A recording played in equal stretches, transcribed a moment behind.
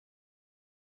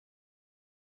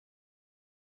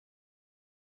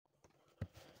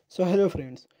So hello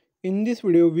friends, in this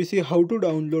video we see how to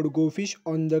download GoPhish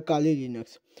on the Kali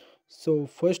Linux. So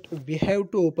first we have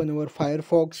to open our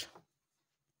Firefox.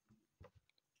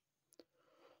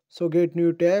 So get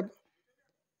new tab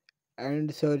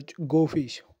and search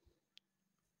GoPhish.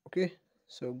 Okay,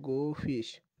 so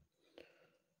GoPhish.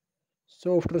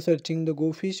 So after searching the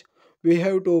GoPhish, we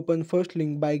have to open first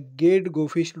link by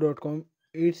getgofish.com.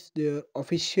 It's their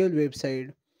official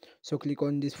website. So click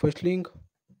on this first link.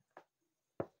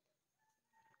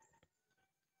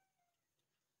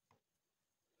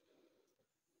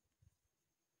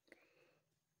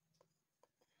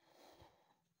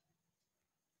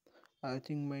 I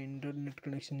think my internet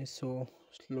connection is so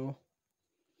slow.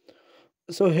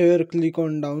 So here click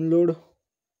on download.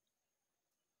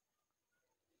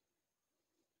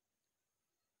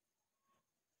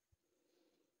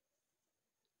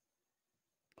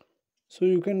 So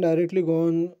you can directly go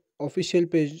on official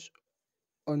page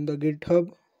on the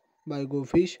GitHub by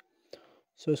GoPhish.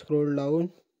 So scroll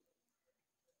down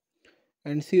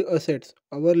and see assets.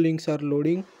 Our links are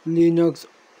loading. Linux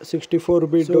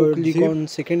 64-bit. So click zip on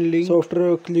second link. So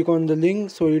after click on the link,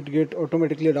 so it get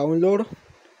automatically download.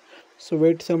 So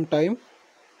wait some time.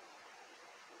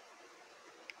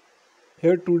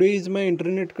 Here today is my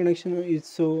internet connection is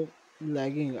so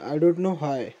lagging. I don't know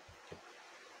why.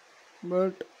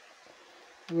 But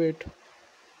wait.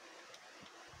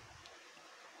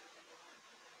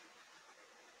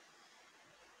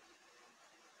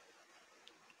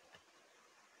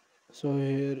 So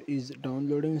here is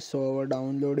downloading. So our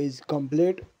download is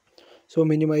complete. So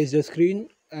minimize the screen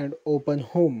and open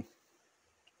home.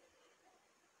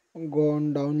 Go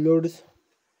on downloads.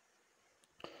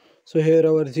 So here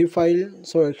our zip file.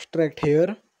 So extract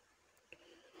here.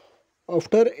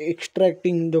 After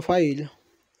extracting the file,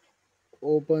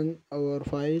 open our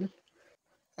file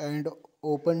and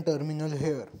open terminal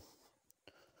here.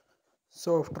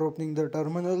 So after opening the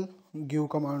terminal, give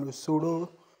command sudo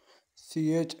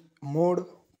chmod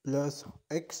plus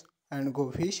x and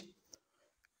GoPhish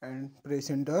and press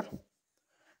enter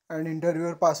and enter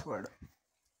your password.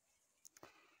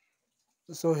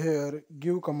 So here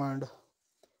give command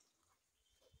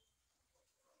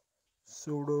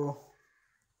sudo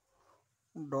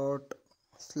dot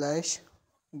slash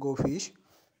GoPhish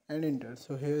and enter.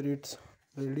 So here it's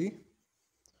ready,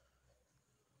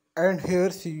 and here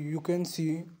see you can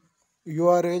see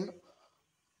URL.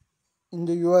 In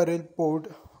the URL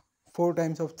port 4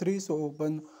 times of 3. So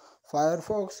open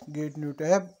Firefox, get new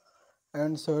tab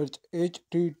and search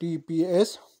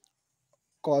https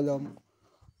column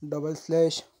double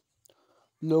slash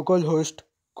localhost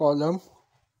column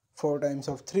 4 times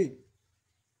of 3.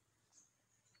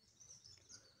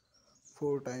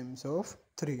 4 times of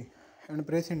 3 and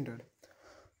press enter.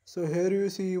 So here you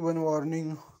see one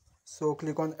warning. So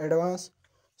click on advanced,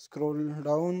 scroll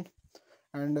down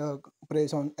and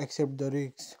press on accept the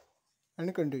risks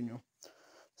and continue.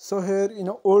 So here in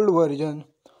an old version,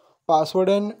 password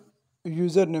and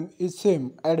username is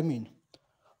same admin,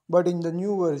 but in the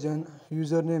new version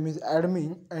username is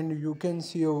admin and you can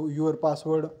see your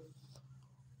password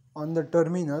on the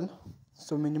terminal.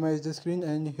 So minimize the screen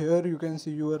and here you can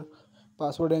see your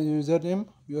password and username.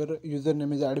 Your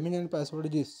username is admin and password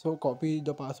is this. So copy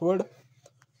the password,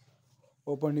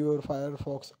 open your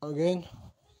Firefox again,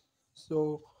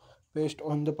 so paste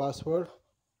on the password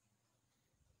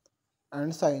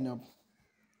and sign up.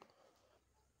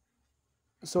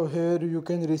 So here you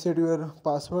can reset your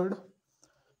password,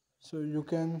 so you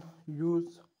can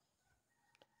use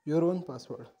your own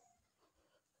password.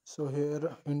 So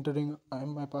here entering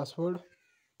my password,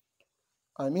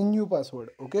 I mean new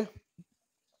password. Okay,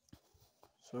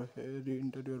 so here you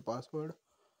enter your password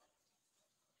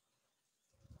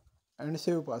and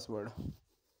save password.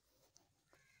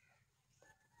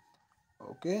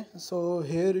 Okay, so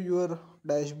here your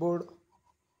dashboard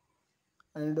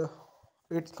and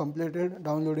it's completed,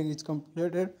 downloading is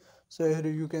completed. So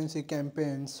here you can see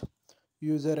campaigns,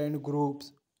 user and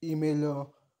groups,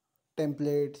 email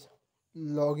templates,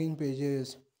 login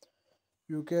pages.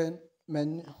 You can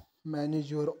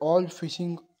manage your all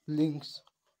phishing links.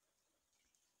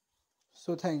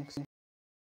 So thanks.